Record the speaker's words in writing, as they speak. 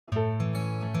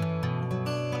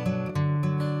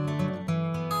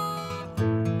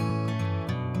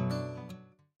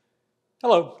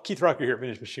Hello, Keith Rucker here at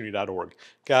VintageMachinery.org.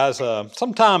 Guys,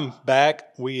 sometime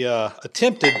back we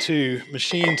attempted to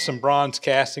machine some bronze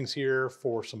castings here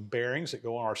for some bearings that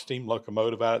go on our steam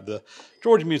locomotive out at the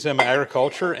Georgia Museum of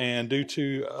Agriculture, and due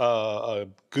to a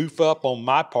goof up on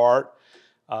my part,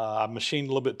 I machined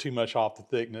a little bit too much off the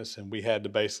thickness, and we had to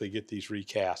basically get these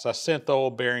recast. I sent the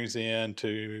old bearings in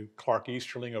to Clark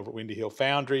Easterling over at Windy Hill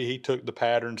Foundry. He took the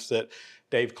patterns that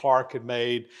Dave Clark had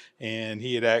made, and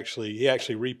he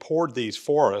actually re-poured these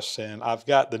for us. And I've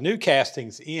got the new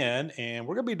castings in, and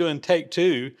we're going to be doing take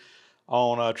two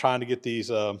on trying to get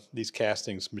these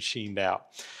castings machined out.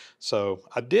 So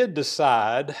I did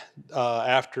decide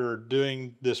after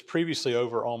doing this previously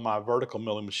over on my vertical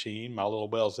milling machine, my little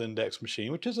Wells Index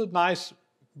machine, which is a nice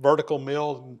vertical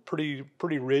mill, pretty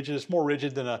rigid. It's more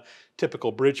rigid than a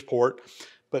typical Bridgeport,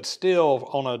 but still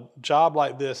on a job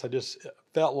like this, I just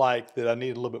felt like that I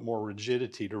needed a little bit more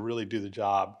rigidity to really do the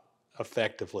job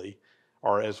effectively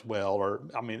or as well. Or,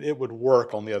 I mean, it would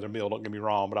work on the other mill, don't get me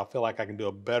wrong, but I feel like I can do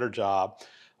a better job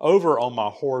over on my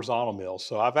horizontal mill.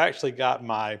 So I've actually got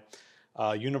my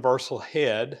universal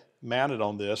head mounted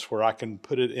on this where I can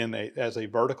put it in as a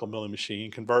vertical milling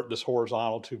machine, convert this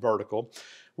horizontal to vertical.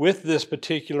 With this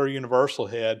particular universal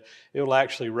head, it will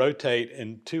actually rotate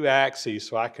in two axes,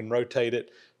 so I can rotate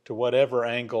it to whatever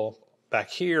angle back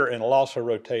here, and it'll also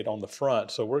rotate on the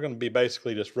front. So we're going to be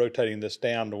basically just rotating this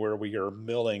down to where we are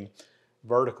milling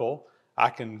vertical. I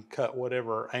can cut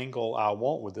whatever angle I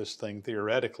want with this thing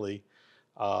theoretically,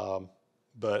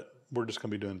 but we're just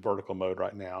going to be doing vertical mode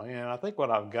right now. And I think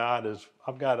what I've got is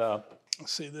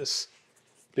see this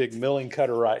big milling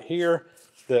cutter right here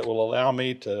that will allow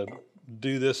me to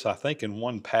do this, I think, in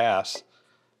one pass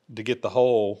to get the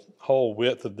whole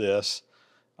width of this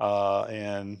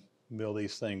and mill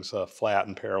these things flat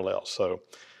and parallel. So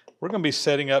we're going to be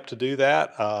setting up to do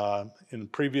that. In the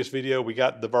previous video, we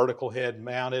got the vertical head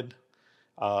mounted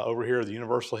over here, the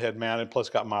universal head mounted, plus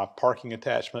got my parking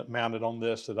attachment mounted on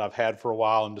this that I've had for a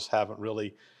while and just haven't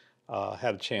really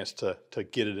had a chance to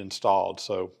get it installed.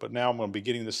 So, but now I'm going to be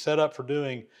getting this set up for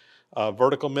doing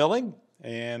vertical milling,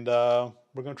 and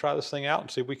we're going to try this thing out and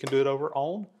see if we can do it over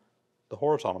on the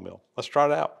horizontal mill. Let's try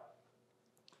it out.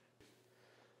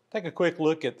 Take a quick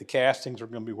look at the castings we're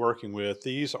going to be working with.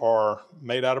 These are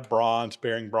made out of bronze,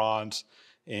 bearing bronze,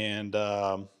 and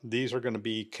these are going to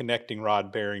be connecting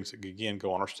rod bearings that again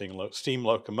go on our steam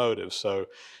locomotive. So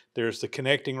there's the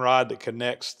connecting rod that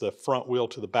connects the front wheel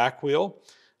to the back wheel.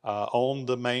 On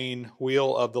the main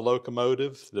wheel of the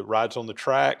locomotive that rides on the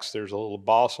tracks, there's a little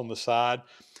boss on the side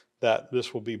that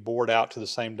this will be bored out to the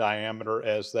same diameter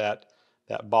as that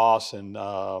boss, and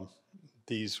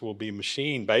these will be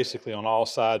machined basically on all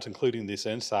sides, including this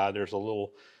inside. There's a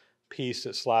little piece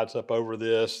that slides up over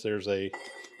this. There's a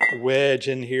wedge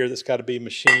in here that's got to be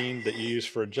machined that you use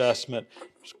for adjustment.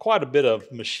 There's quite a bit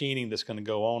of machining that's going to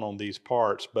go on these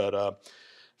parts, but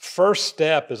first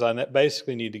step is I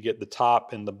basically need to get the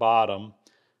top and the bottom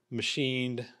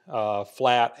machined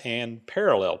flat and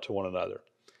parallel to one another.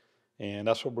 And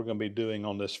that's what we're going to be doing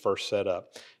on this first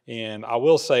setup. And I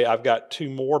will say I've got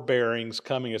two more bearings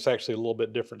coming. It's actually a little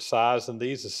bit different size than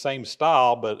these. It's the same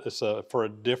style, but it's for a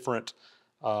different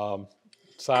side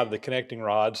of the connecting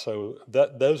rod. So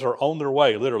those are on their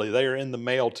way, literally. They are in the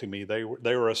mail to me. They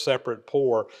were a separate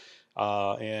pour,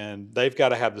 and they've got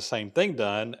to have the same thing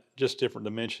done, just different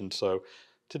dimensions. So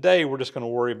today we're just going to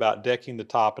worry about decking the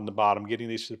top and the bottom, getting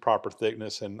these to the proper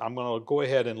thickness, and I'm going to go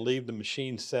ahead and leave the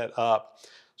machine set up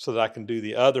so that I can do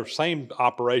the same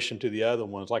operation to the other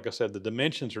ones. Like I said, the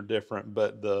dimensions are different,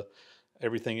 but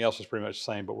everything else is pretty much the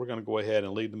same. But we're going to go ahead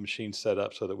and leave the machine set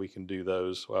up so that we can do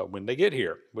those when they get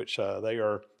here, which they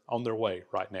are on their way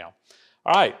right now.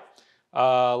 All right,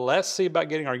 let's see about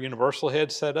getting our universal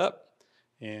head set up,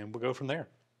 and we'll go from there.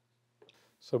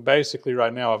 So basically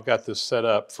right now I've got this set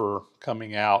up for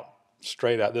coming out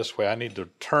straight out this way. I need to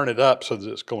turn it up so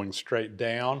that it's going straight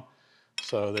down.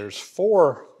 So there's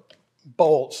 4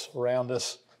 bolts around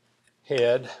this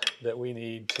head that we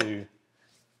need to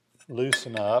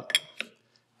loosen up,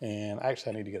 and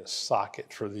actually I need to get a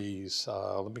socket for these.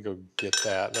 Let me go get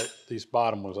that. These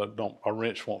bottom ones, a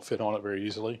wrench won't fit on it very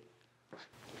easily.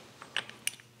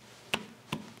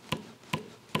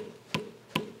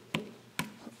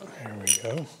 There we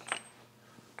go.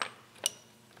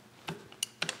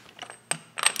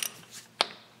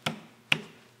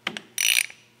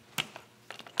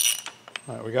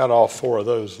 All right, we got all 4 of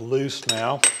those loose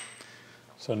now.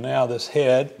 So now this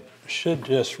head should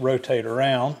just rotate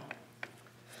around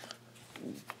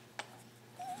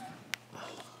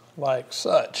like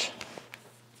such.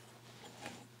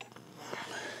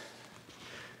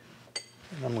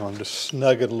 And I'm going to just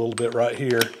snug it a little bit right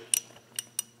here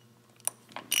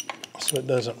so it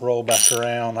doesn't roll back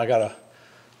around. I gotta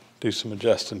do some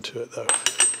adjusting to it though.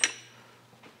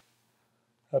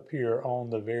 Up here on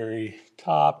the very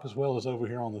top, as well as over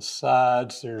here on the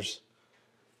sides, there's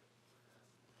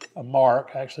a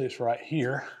mark. Actually, it's right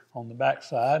here on the back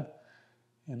side,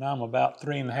 and I'm about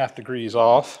 3.5 degrees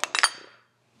off.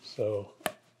 So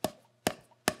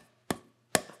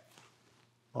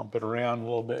bump it around a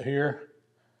little bit here.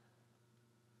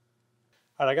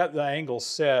 All right, I got the angle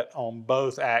set on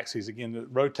both axes. Again, it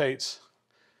rotates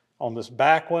on this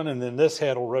back one, and then this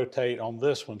head will rotate on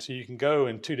this one. So you can go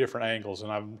in 2 different angles,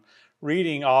 and I'm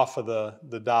reading off of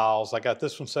the dials. I got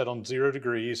this one set on 0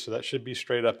 degrees, so that should be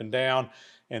straight up and down.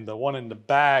 And the one in the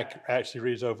back actually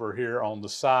reads over here on the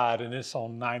side, and it's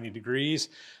on 90 degrees.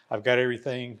 I've got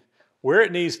everything where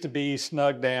it needs to be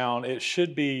snug down. It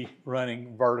should be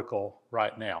running vertical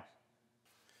right now.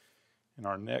 And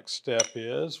our next step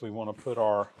is we want to put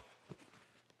our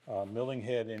milling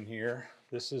head in here.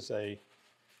 This is a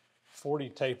 40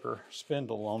 taper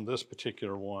spindle on this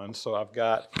particular one. So I've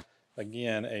got,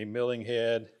 again, a milling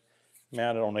head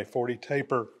mounted on a 40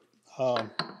 taper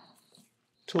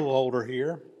tool holder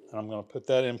here. And I'm going to put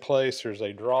that in place. There's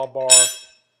a drawbar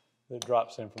that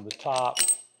drops in from the top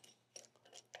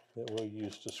that we'll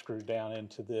use to screw down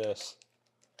into this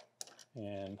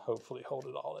and hopefully hold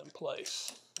it all in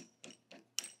place.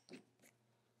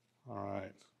 All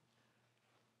right.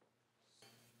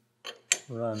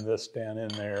 Run this down in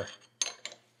there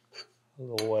a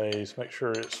little ways, make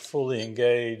sure it's fully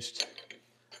engaged.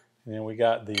 And then we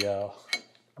got the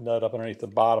nut up underneath the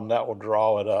bottom, that will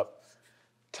draw it up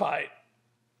tight.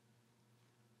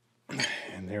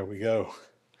 And there we go.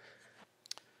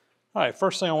 All right,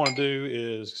 first thing I want to do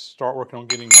is start working on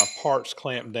getting my parts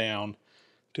clamped down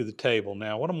to the table.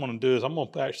 Now what I'm going to do is I'm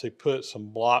going to actually put some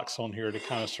blocks on here to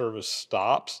kind of serve as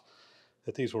stops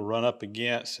that these will run up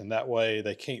against, and that way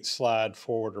they can't slide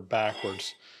forward or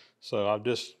backwards. So I've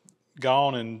just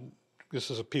gone, and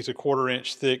this is a piece of 1/4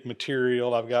 inch thick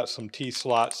material. I've got some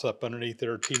T-slots up underneath it,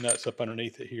 or T-nuts up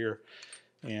underneath it here.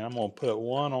 And I'm going to put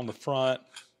one on the front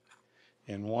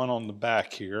and one on the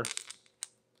back here.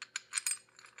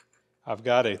 I've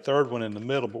got a third one in the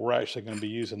middle, but we're actually going to be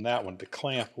using that one to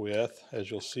clamp with, as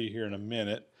you'll see here in a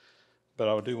minute. But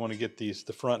I do want to get these,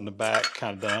 the front and the back,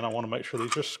 kind of done. I want to make sure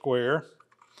these are square,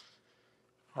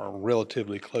 or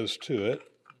relatively close to it.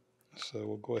 So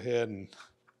we'll go ahead and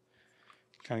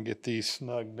kind of get these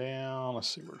snug down. Let's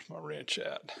see, where's my wrench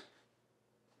at?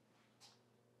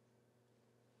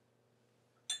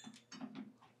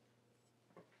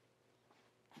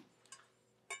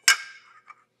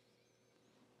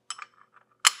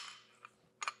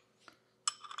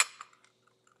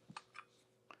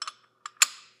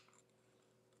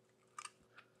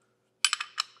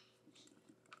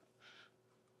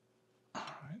 All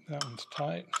right, that one's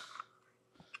tight.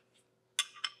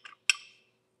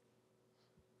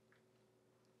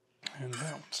 And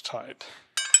that one's tight.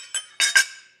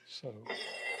 So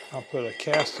I'll put a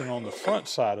casting on the front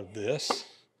side of this,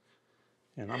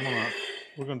 and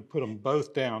we're gonna put them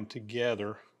both down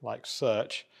together like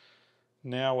such.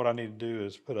 Now what I need to do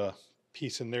is put a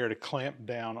piece in there to clamp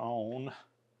down on.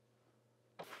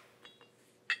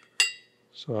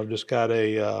 So I've just got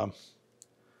a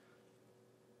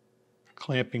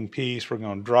clamping piece. We're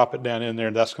going to drop it down in there,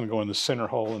 and that's going to go in the center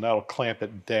hole, and that'll clamp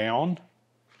it down.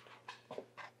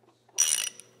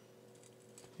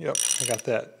 Yep, I got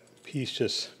that piece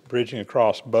just bridging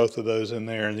across both of those in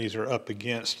there, and these are up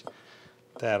against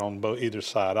that on either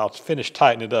side. I'll finish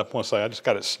tightening it up once I just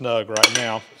got it snug right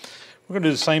now. We're going to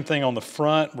do the same thing on the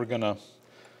front. We're going to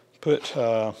put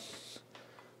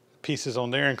pieces on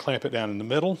there and clamp it down in the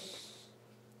middle.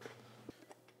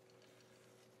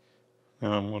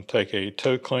 Now I'm going to take a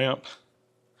toe clamp,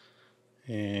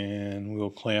 and we'll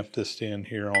clamp this in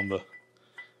here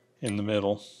in the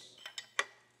middle.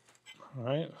 All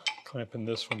right, clamping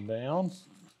this one down.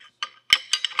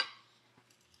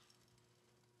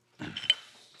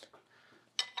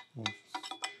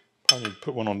 Probably need to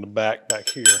put one on the back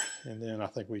here, and then I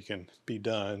think we can be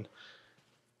done.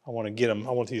 I want to get them,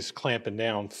 I want these clamping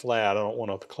down flat. I don't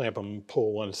want to clamp them and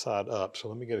pull one side up. So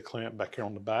let me get a clamp back here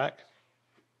on the back.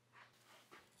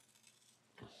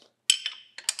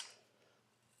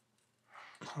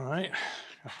 All right,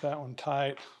 got that one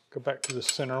tight. Go back to the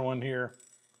center one here.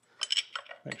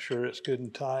 Make sure it's good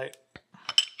and tight.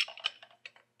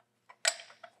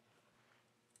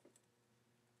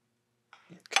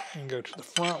 Okay, and go to the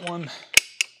front one,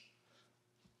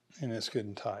 and it's good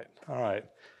and tight. All right,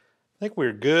 I think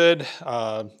we're good.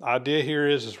 Idea here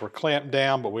is we're clamped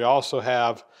down, but we also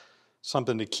have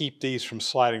something to keep these from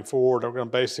sliding forward. We're going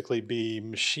to basically be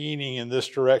machining in this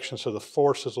direction, so the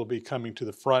forces will be coming to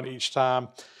the front each time.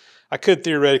 I could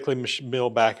theoretically mill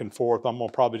back and forth. I'm going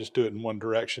to probably just do it in one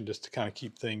direction just to kind of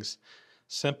keep things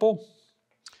simple.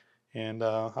 And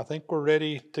I think we're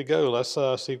ready to go. Let's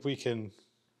see if we can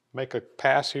make a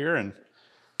pass here and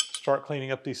start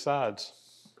cleaning up these sides.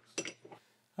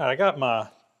 All right, I got my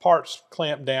parts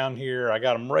clamped down here. I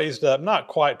got them raised up, not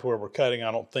quite to where we're cutting,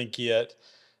 I don't think yet.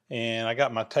 And I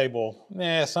got my table,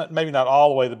 it's not, maybe not all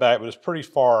the way to the back, but it's pretty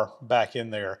far back in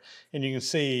there. And you can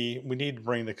see we need to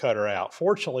bring the cutter out.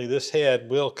 Fortunately, this head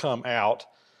will come out.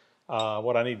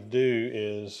 What I need to do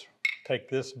is take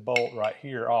this bolt right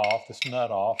here off, this nut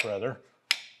off rather.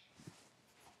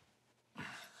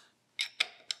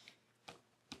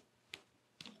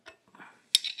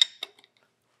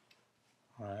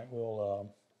 All right,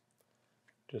 we'll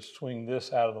just swing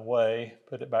this out of the way,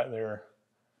 put it back there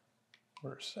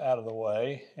where it's out of the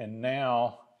way, and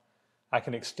now I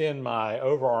can extend my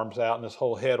overarms out and this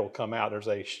whole head will come out. There's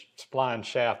a spline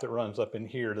shaft that runs up in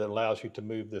here that allows you to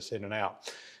move this in and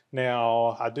out.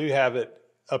 Now, I do have it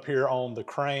up here on the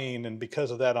crane, and because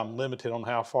of that, I'm limited on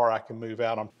how far I can move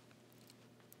out. All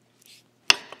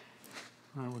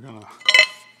right, I'm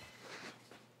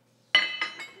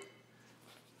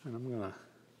gonna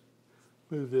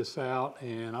move this out,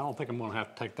 and I don't think I'm gonna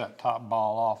have to take that top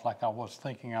ball off like I was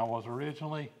thinking I was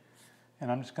originally.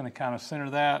 And I'm just gonna kind of center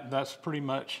that. That's pretty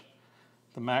much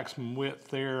the maximum width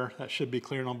there. That should be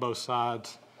cleared on both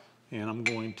sides. And I'm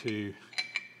going to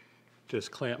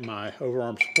just clamp my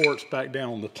overarm supports back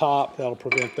down on the top. That'll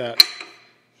prevent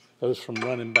those from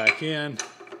running back in.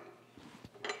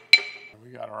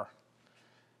 We got our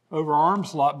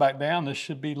overarms locked back down. This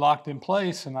should be locked in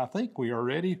place, and I think we are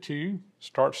ready to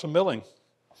start some milling.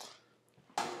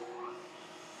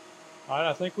 All right,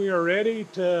 I think we are ready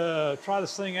to try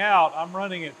this thing out. I'm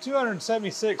running at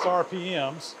 276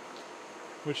 RPMs,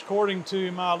 which according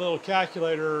to my little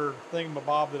calculator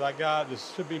thingamabob that I got,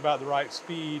 this should be about the right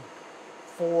speed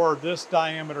for this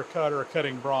diameter cutter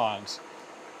cutting bronze.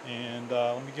 And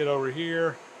let me get over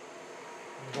here.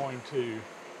 I'm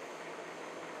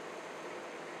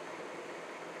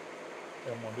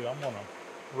gonna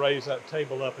raise that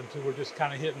table up until we're just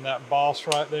kind of hitting that boss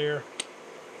right there.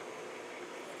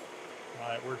 All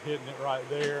right, we're hitting it right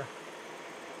there.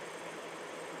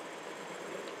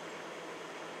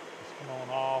 Just come on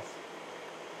off.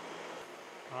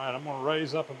 All right, I'm gonna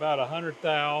raise up about 100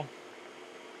 thou.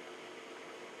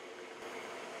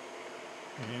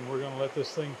 And we're gonna let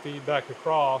this thing feed back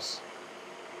across.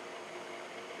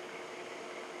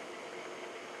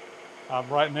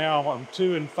 Right now I'm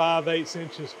 2 5/8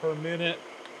 inches per minute.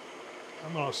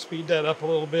 I'm going to speed that up a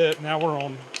little bit. Now we're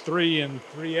on 3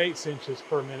 3/8 inches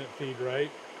per minute feed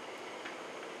rate.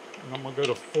 And I'm going to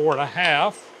go to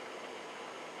 4.5.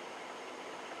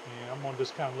 And I'm going to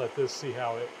just kind of let this see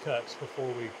how it cuts before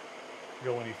we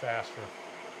go any faster.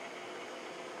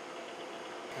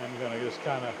 I'm going to just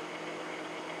kind of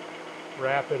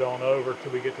wrap it on over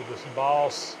till we get to this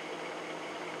boss.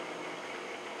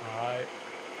 All right.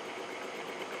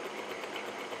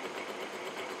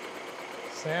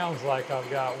 Sounds like I've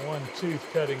got one tooth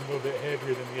cutting a little bit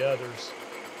heavier than the others.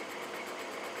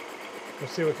 We'll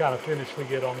see what kind of finish we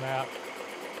get on that.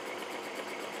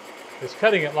 It's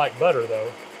cutting it like butter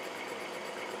though.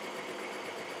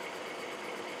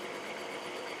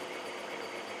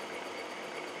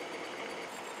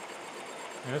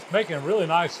 And it's making a really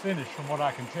nice finish from what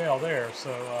I can tell there,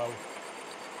 so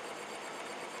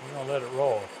we're gonna let it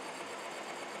roll.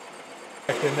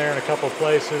 In there in a couple of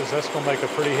places. That's going to make a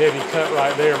pretty heavy cut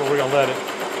right there, but we're going to let it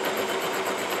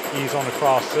ease on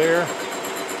across there.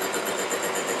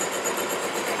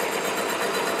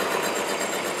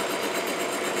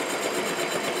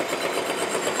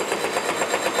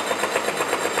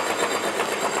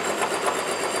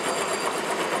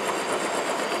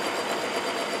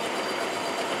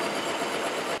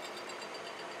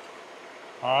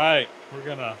 All right, we're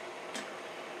going to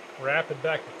wrap it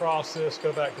back across this,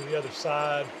 go back to the other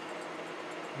side,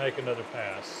 make another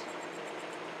pass.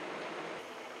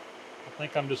 I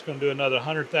think I'm just going to do another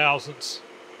 100 thousandths.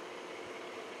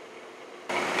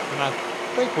 And I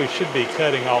think we should be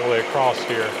cutting all the way across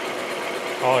here.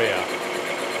 Oh yeah.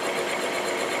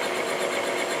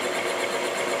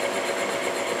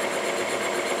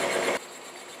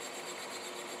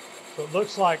 So it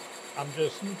looks like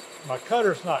my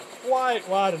cutter's not quite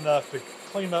wide enough to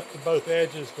clean up to both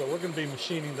edges, but we're going to be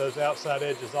machining those outside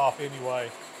edges off anyway.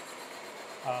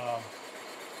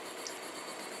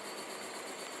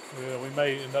 We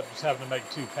may end up just having to make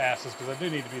 2 passes because I do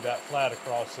need to be that flat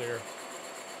across there.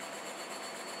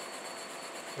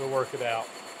 we'll work it out.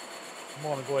 I'm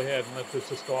going to go ahead and let this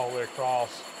just go all the way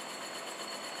across.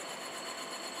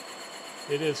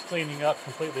 It is cleaning up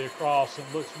completely across and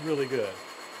looks really good.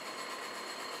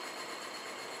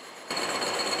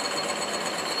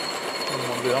 What I'm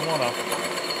going to do, I'm going to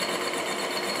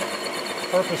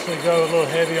purposely go a little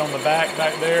heavy on the back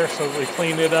there so that we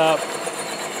clean it up.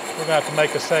 We're going to have to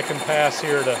make a second pass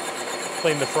here to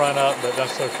clean the front up, but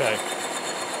that's okay.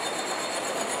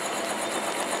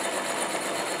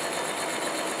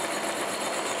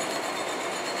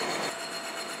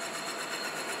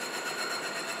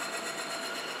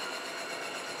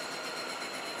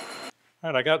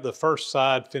 All right, I got the first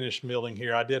side finished milling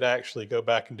here. I did actually go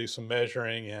back and do some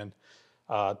measuring and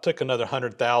took another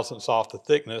 100 thousandths off the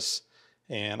thickness.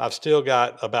 And I've still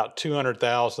got about 200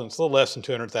 thousandths, a little less than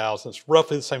 200 thousandths,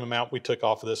 roughly the same amount we took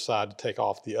off of this side to take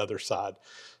off the other side.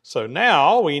 So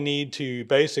now we need to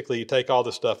basically take all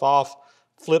this stuff off,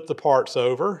 flip the parts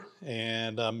over,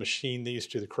 and machine these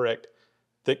to the correct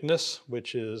thickness,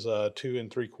 which is 2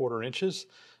 3/4 inches.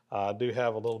 I do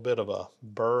have a little bit of a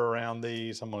burr around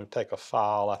these. I'm going to take a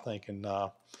file, I think, and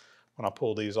when I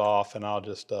pull these off, and I'll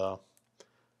just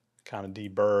kind of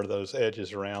deburr those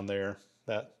edges around there.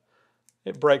 That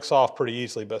it breaks off pretty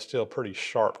easily, but still pretty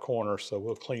sharp corners. So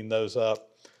we'll clean those up,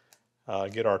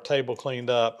 get our table cleaned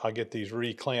up. I'll get these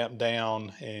reclamped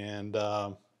down, and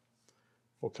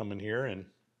we'll come in here and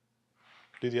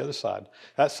do the other side.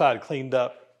 That side cleaned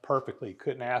up perfectly.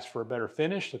 Couldn't ask for a better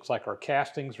finish. Looks like our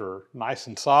castings are nice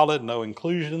and solid, no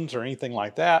inclusions or anything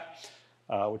like that,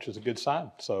 which is a good sign.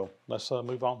 So let's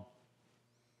move on.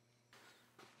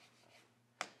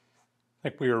 I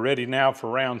think we are ready now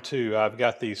for round two. I've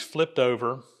got these flipped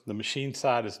over. The machine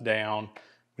side is down.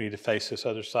 We need to face this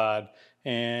other side.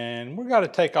 And we're going to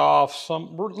take off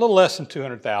we're a little less than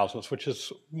 200 thousandths, which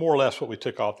is more or less what we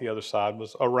took off the other side,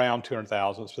 was around 200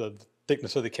 thousandths. So the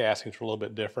thickness of the castings were a little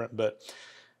bit different, but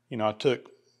you know, I took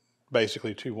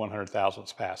basically 2 100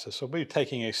 thousandths passes. So we'll be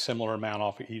taking a similar amount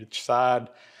off of each side.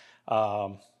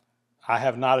 I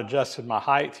have not adjusted my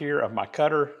height here of my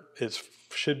cutter. It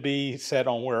should be set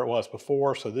on where it was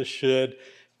before, so this should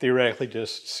theoretically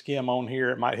just skim on here.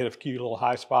 It might hit a few little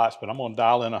high spots, but I'm going to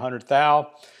dial in 100 thou,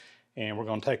 and we're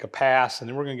going to take a pass, and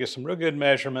then we're going to get some real good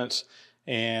measurements,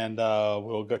 and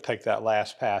we'll go take that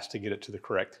last pass to get it to the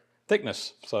correct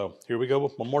thickness. So here we go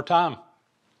one more time.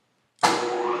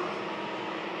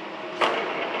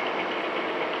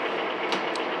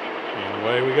 And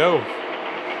away we go.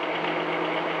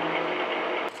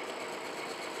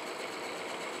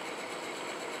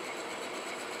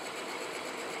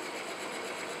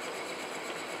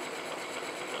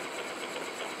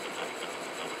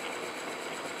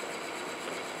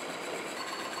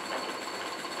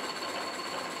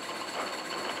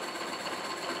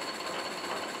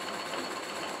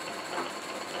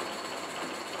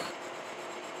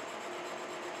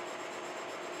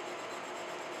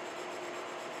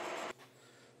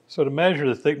 So to measure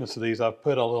the thickness of these, I've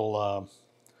put a little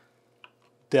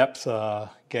depth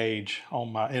gauge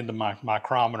on my end of my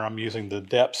micrometer. I'm using the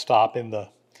depth stop in the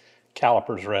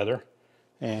calipers rather,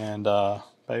 and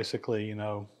basically, you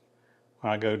know,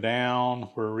 when I go down,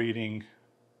 we're reading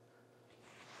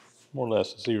more or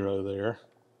less 0 there.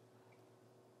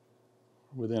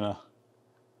 Within a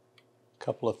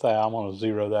couple of thou, I'm going to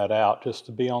 0 that out just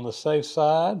to be on the safe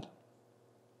side.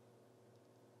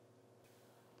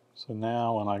 So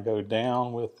now when I go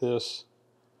down with this,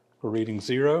 we're reading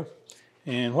 0.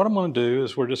 And what I'm going to do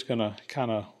is we're just going to kind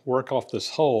of work off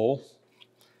this hole.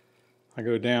 I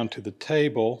go down to the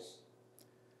table,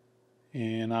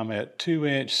 and I'm at 2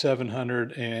 inch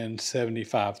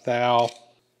 775 thou,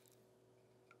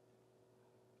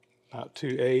 about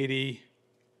 280,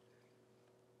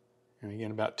 and again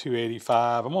about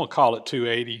 285. I'm going to call it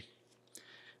 280.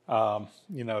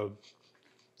 You know,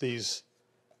 these,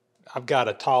 I've got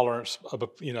a tolerance of,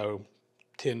 you know,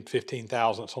 10, 15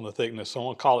 thousandths on the thickness. So I'm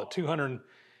going to call it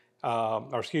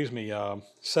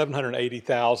 780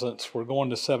 thousandths. We're going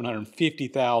to 750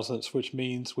 thousandths, which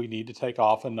means we need to take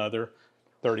off another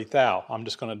 30 thou. I'm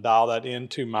just going to dial that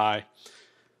into my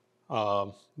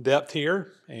depth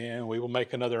here, and we will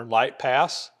make another light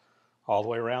pass all the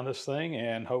way around this thing,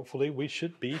 and hopefully we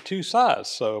should be 2 size.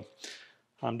 So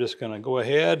I'm just going to go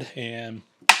ahead and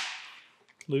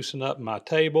loosen up my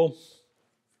table,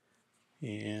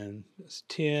 and it's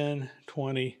 10,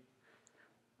 20,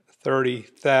 30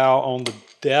 thou on the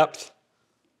depth.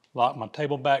 Lock my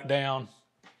table back down,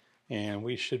 and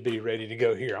we should be ready to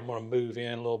go here. I'm going to move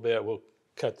in a little bit. We'll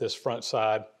cut this front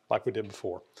side like we did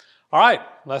before. All right,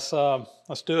 let's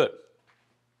do it.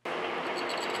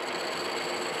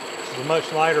 This is a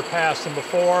much lighter pass than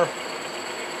before.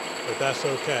 but that's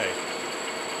okay.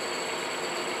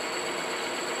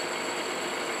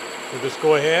 We'll just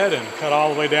go ahead and cut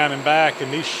all the way down and back,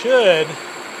 and these should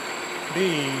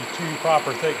be to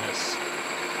proper thickness.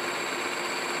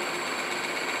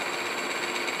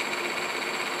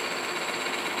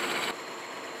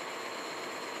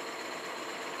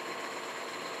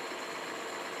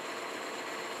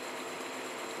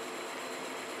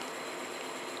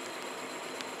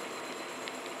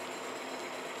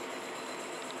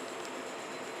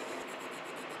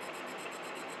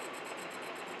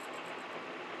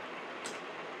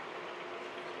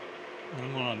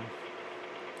 I'm going to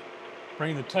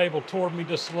bring the table toward me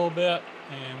just a little bit,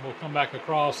 and we'll come back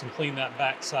across and clean that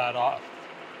back side off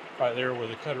right there where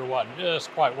the cutter wasn't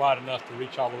just quite wide enough to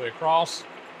reach all the way across.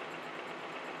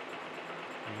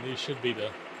 And these should be the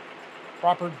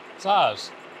proper size.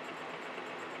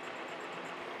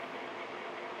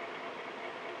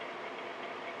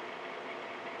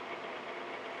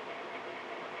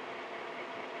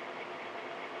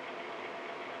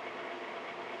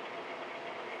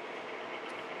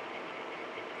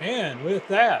 And with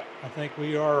that, I think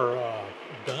we are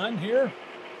done here.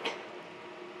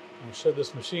 I'm going to shut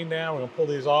this machine down. We're going to pull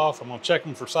these off. I'm going to check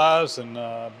them for size, and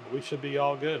we should be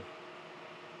all good.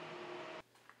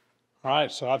 All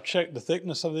right, so I've checked the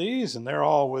thickness of these, and they're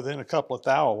all within a couple of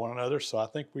thou of one another, so I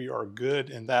think we are good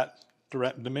in that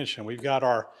direct dimension. We've got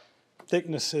our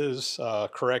thicknesses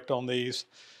correct on these.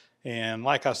 And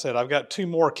like I said, I've got two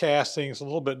more castings, a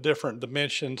little bit different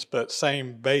dimensions, but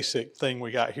same basic thing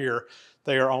we got here.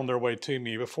 They are on their way to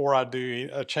me. Before I do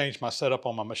change my setup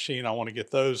on my machine, I want to get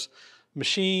those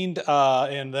machined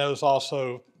and those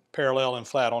also parallel and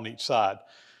flat on each side.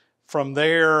 From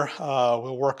there,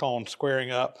 we'll work on squaring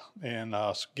up and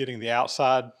getting the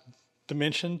outside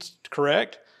dimensions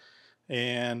correct.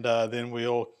 And then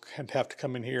we'll have to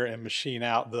come in here and machine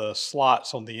out the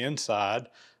slots on the inside.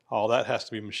 All that has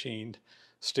to be machined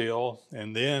still,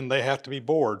 and then they have to be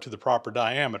bored to the proper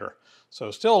diameter.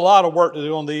 So still a lot of work to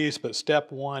do on these, but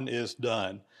step one is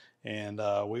done. And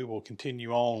we will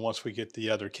continue on once we get the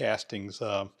other castings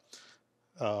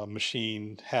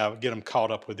machined, get them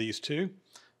caught up with these two,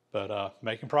 but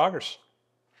making progress.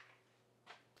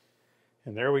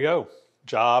 And there we go.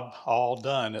 Job all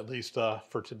done, at least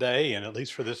for today and at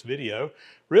least for this video.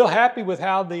 Real happy with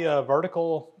how the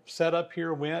vertical setup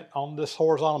here went on this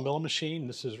horizontal milling machine.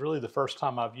 This is really the first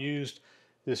time I've used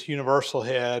this universal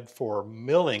head for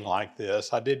milling like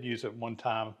this. I did use it one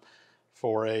time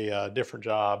for a different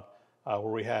job where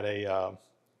we had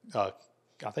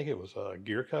I think it was a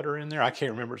gear cutter in there. I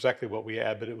can't remember exactly what we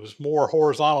had, but it was more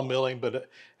horizontal milling, but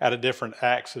at a different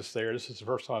axis there. This is the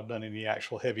first time I've done any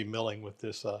actual heavy milling with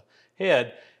this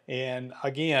head. And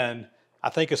again, I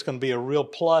think it's going to be a real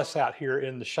plus out here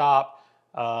in the shop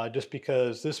just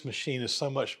because this machine is so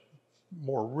much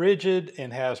more rigid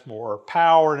and has more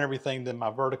power and everything than my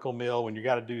vertical mill. When you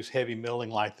got to do heavy milling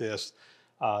like this,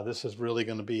 this is really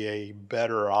going to be a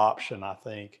better option, I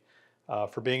think,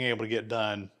 for being able to get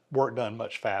work done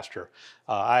much faster.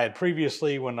 I had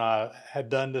previously, when I had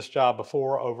done this job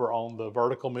before over on the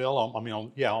vertical mill,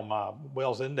 on my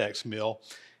Wells Index mill,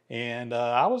 and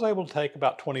I was able to take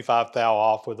about 25 thou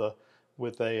off with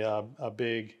a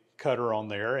big cutter on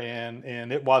there,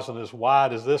 and it wasn't as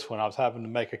wide as this one. I was having to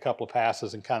make a couple of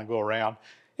passes and kind of go around.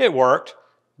 It worked,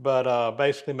 but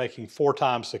basically making 4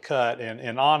 times the cut,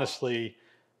 and honestly,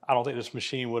 I don't think this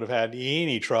machine would have had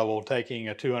any trouble taking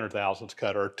a 200 thousandths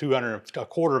cut or a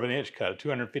quarter of an inch cut, a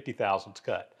 250 thousandths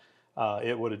cut.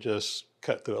 It would have just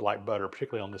cut through it like butter,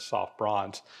 particularly on this soft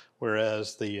bronze,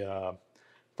 whereas the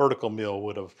vertical mill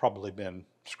would have probably been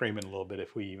screaming a little bit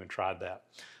if we even tried that.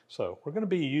 So we're going to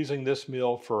be using this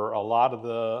mill for a lot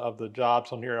of the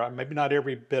jobs on here. Maybe not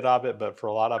every bit of it, but for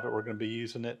a lot of it, we're going to be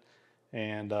using it.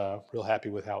 And real happy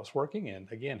with how it's working. And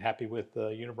again, happy with the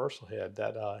universal head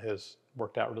that has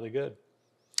worked out really good.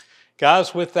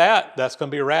 Guys, with that, that's going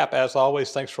to be a wrap. As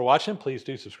always, thanks for watching. Please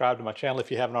do subscribe to my channel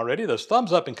if you haven't already. Those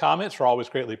thumbs up and comments are always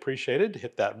greatly appreciated.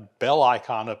 Hit that bell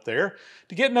icon up there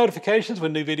to get notifications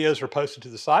when new videos are posted to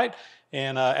the site.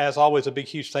 And as always, a big,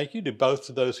 huge thank you to both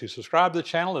of those who subscribe to the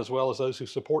channel as well as those who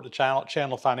support the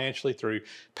channel financially through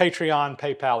Patreon,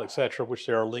 PayPal, etc., which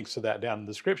there are links to that down in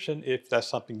the description if that's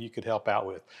something you could help out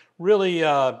with. Really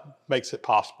makes it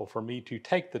possible for me to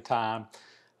take the time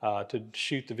to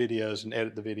shoot the videos and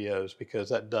edit the videos, because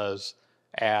that does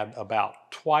add about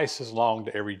twice as long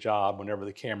to every job whenever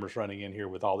the camera's running in here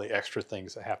with all the extra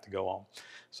things that have to go on.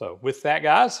 So with that,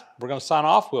 guys, we're going to sign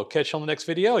off. We'll catch you on the next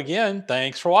video. Again,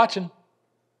 thanks for watching.